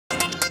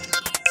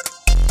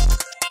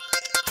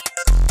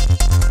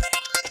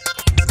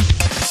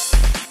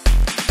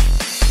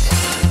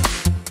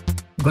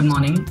Good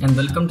morning and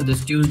welcome to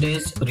this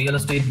Tuesday's Real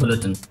Estate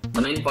Bulletin.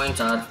 The main points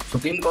are: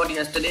 Supreme Court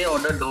yesterday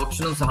ordered the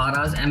auction of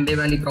Sahara's Ambe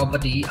Valley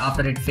property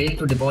after it failed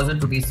to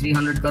deposit Rs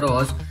 300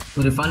 crores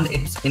to refund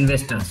its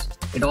investors.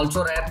 It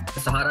also wrapped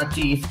Sahara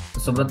chief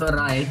Subrata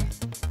Rai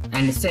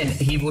and said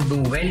he would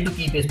do well to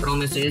keep his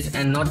promises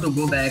and not to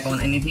go back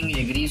on anything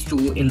he agrees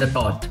to in the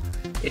court.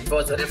 It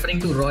was referring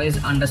to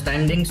Roy's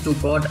understandings to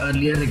court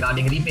earlier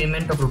regarding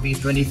repayment of Rs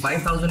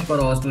 25,000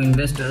 crores to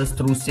investors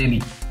through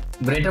SEBI.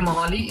 Greater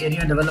Mohali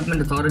Area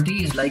Development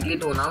Authority is likely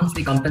to announce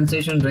the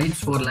compensation rates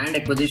for land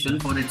acquisition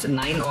for its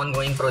 9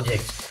 ongoing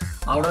projects.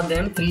 Out of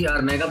them, 3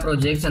 are mega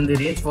projects and the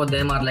rates for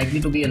them are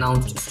likely to be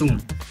announced soon.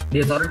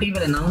 The authority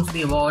will announce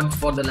the awards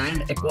for the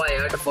land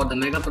acquired for the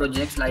mega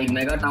projects like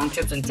mega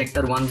townships in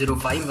Sector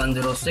 105,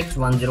 106,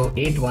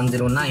 108,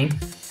 109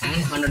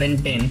 and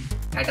 110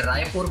 at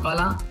Raipur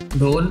Kala,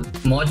 Dhol,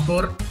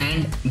 Mojpur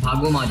and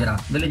Bhago Majra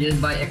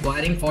villages by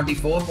acquiring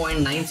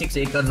 44.96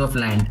 acres of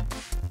land.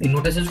 The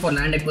notices for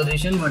land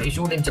acquisition were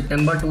issued in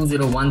September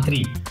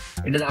 2013.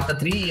 It is after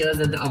 3 years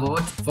that the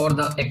awards for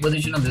the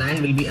acquisition of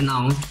land will be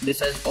announced. This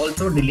has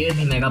also delayed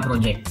the mega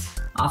projects.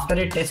 After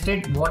it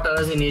tested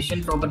waters in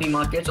Asian property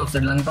markets of Sri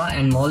Lanka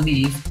and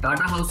Maldives,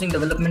 Tata Housing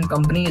Development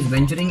Company is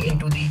venturing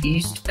into the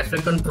East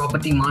African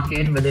property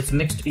market with its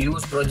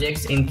mixed-use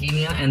projects in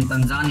Kenya and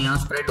Tanzania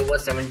spread over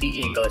 70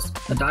 acres.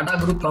 The Tata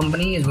Group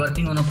company is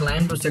working on a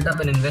plan to set up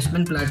an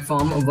investment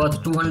platform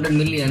worth $200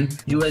 million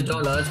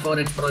for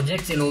its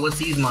projects in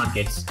overseas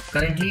markets.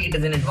 Currently, it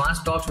is in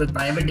advanced talks with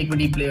private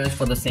equity players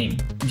for the same.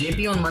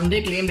 JP on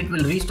Monday claimed it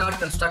will restart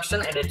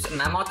construction at its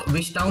Mammoth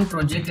Wishtown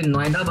project in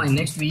Noida by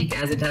next week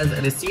as it has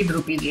received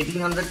Rs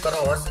 1,800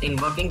 crores in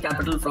working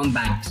capital from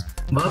banks.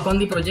 Work on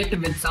the project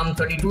with some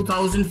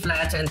 32,000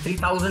 flats and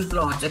 3,000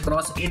 plots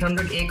across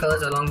 800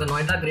 acres along the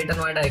Noida-Greater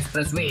Noida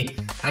Expressway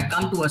had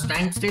come to a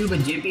standstill,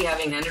 with JP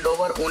having handed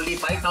over only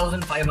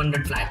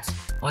 5,500 flats.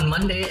 On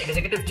Monday,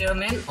 Executive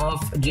Chairman of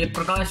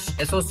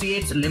Jayaprakash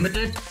Associates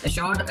Limited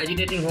assured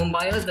agitating home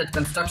buyers that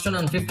construction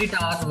on 50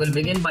 towers will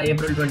begin by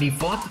April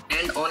 24th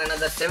and on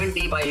another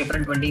 70 by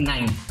April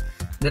 29th.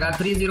 There are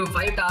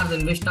 305 towers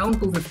in Wishtown,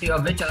 250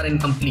 of which are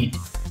incomplete.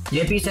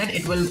 JP said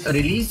it will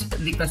release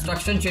the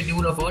construction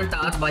schedule of all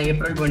towers by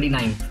April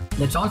 29th.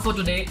 That's all for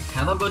today.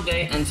 Have a good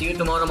day and see you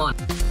tomorrow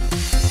morning.